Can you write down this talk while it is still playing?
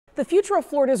The future of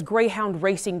Florida's greyhound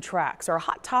racing tracks are a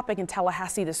hot topic in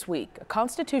Tallahassee this week. A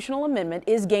constitutional amendment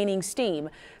is gaining steam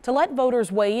to let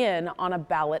voters weigh in on a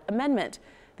ballot amendment.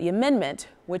 The amendment,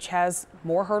 which has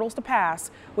more hurdles to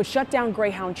pass, would shut down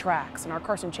greyhound tracks. And our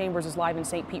Carson Chambers is live in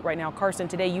St. Pete right now. Carson,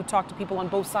 today you talked to people on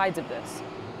both sides of this.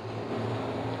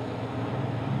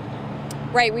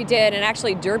 Right, we did, and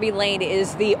actually Derby Lane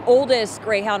is the oldest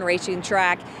greyhound racing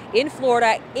track in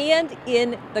Florida and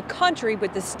in the country,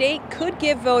 but the state could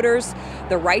give voters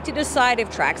the right to decide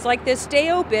if tracks like this stay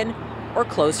open or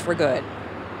close for good.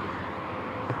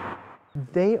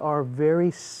 They are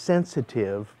very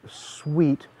sensitive,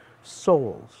 sweet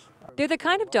souls. They're the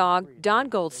kind of dog Don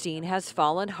Goldstein has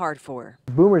fallen hard for.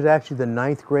 Boomer's actually the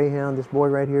 9th greyhound. This boy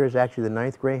right here is actually the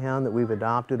 9th greyhound that we've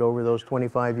adopted over those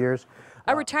 25 years.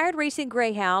 A retired racing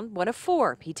greyhound, one of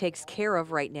 4 he takes care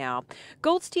of right now.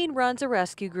 Goldstein runs a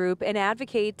rescue group and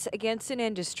advocates against an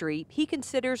industry he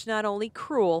considers not only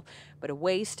cruel, but a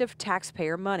waste of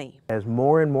taxpayer money. As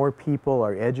more and more people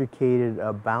are educated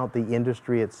about the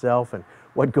industry itself and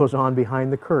what goes on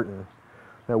behind the curtain,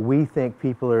 that we think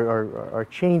people are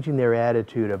changing their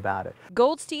attitude about it.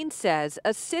 Goldstein says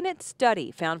a Senate study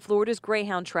found Florida's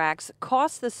greyhound tracks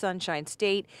cost the Sunshine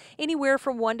State anywhere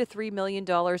from $1 to $3 million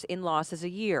in losses a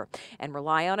year and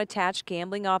rely on attached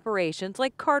gambling operations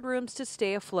like card rooms to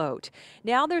stay afloat.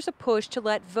 Now there's a push to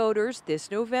let voters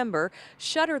this November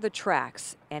shutter the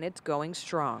tracks, and it's going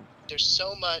strong. There's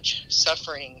so much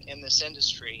suffering in this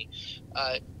industry.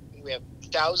 We have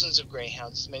thousands of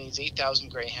greyhounds, as many as 8,000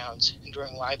 greyhounds,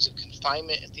 enduring lives of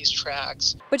confinement at these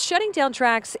tracks. But shutting down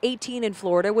tracks 18 in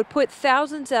Florida would put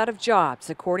thousands out of jobs,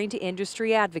 according to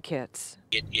industry advocates.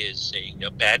 It is a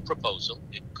bad proposal.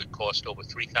 It could cost over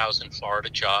 3,000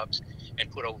 Florida jobs and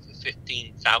put over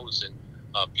 15,000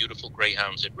 beautiful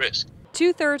greyhounds at risk.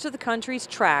 2/3 of the country's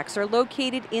tracks are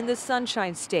located in the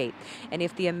Sunshine State. And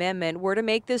if the amendment were to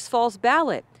make this fall's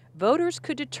ballot, voters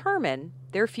could determine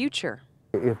their future.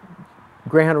 If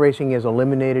greyhound racing is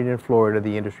eliminated in Florida,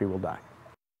 the industry will die.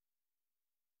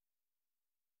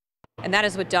 And that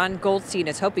is what Don Goldstein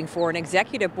is hoping for. An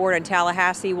executive board in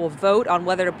Tallahassee will vote on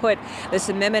whether to put this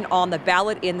amendment on the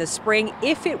ballot in the spring.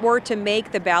 If it were to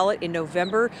make the ballot in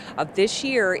November of this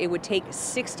year, it would take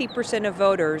 60% of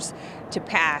voters to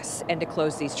pass and to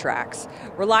close these tracks.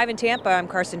 We're live in Tampa. I'm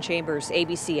Carson Chambers,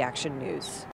 ABC Action News.